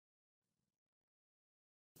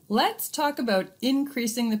Let's talk about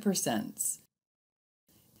increasing the percents.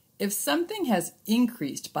 If something has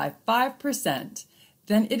increased by 5%,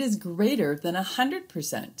 then it is greater than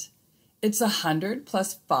 100%. It's 100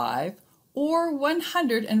 plus 5, or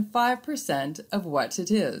 105% of what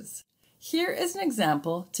it is. Here is an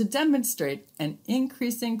example to demonstrate an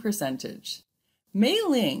increasing percentage. Mei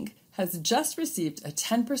Ling has just received a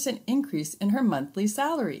 10% increase in her monthly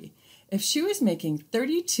salary. If she was making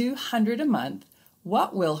 $3,200 a month,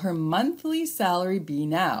 what will her monthly salary be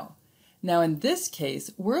now? Now in this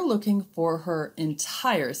case, we're looking for her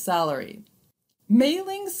entire salary. Mei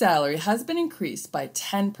Ling's salary has been increased by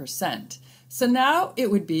 10%, so now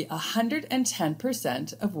it would be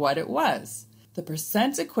 110% of what it was. The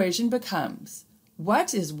percent equation becomes,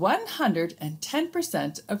 what is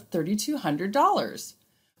 110% of $3,200?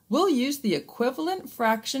 We'll use the equivalent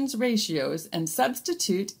fractions ratios and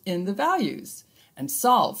substitute in the values and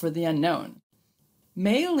solve for the unknown.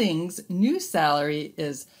 Mei Ling's new salary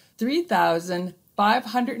is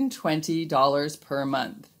 $3,520 per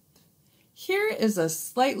month. Here is a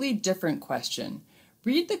slightly different question.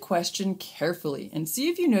 Read the question carefully and see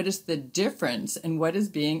if you notice the difference in what is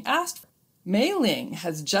being asked for. Mei Ling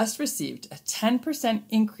has just received a 10%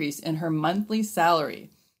 increase in her monthly salary.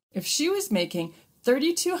 If she was making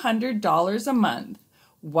 $3,200 a month,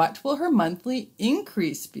 what will her monthly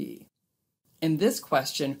increase be? In this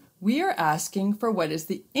question, we are asking for what is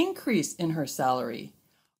the increase in her salary.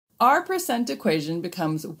 Our percent equation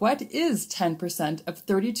becomes what is 10% of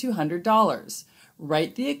 $3,200?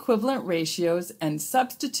 Write the equivalent ratios and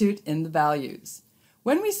substitute in the values.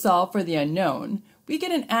 When we solve for the unknown, we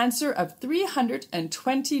get an answer of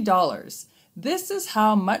 $320. This is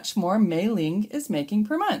how much more Mei Ling is making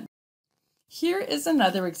per month. Here is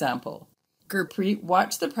another example. Gurpreet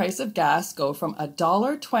watched the price of gas go from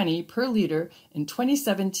 $1.20 per liter in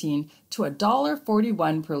 2017 to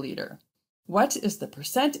 $1.41 per liter. What is the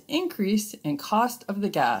percent increase in cost of the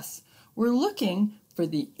gas? We're looking for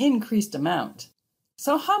the increased amount.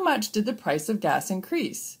 So how much did the price of gas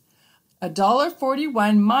increase?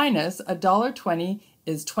 $1.41 minus $1.20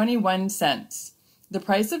 is 21 cents. The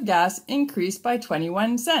price of gas increased by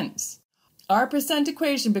 21 cents. Our percent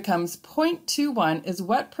equation becomes 0.21 is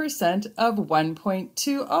what percent of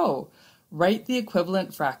 1.20? Write the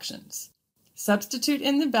equivalent fractions. Substitute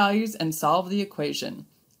in the values and solve the equation.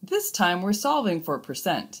 This time we're solving for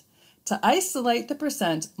percent. To isolate the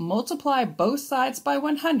percent, multiply both sides by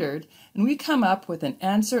 100 and we come up with an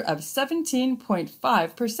answer of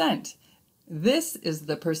 17.5%. This is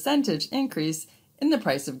the percentage increase in the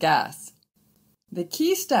price of gas. The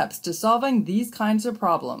key steps to solving these kinds of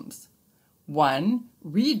problems. 1.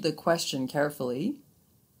 Read the question carefully.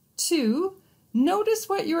 2. Notice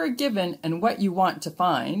what you are given and what you want to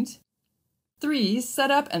find. 3.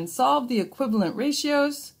 Set up and solve the equivalent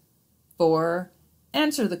ratios. 4.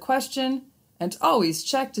 Answer the question, and always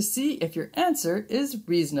check to see if your answer is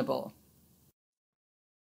reasonable.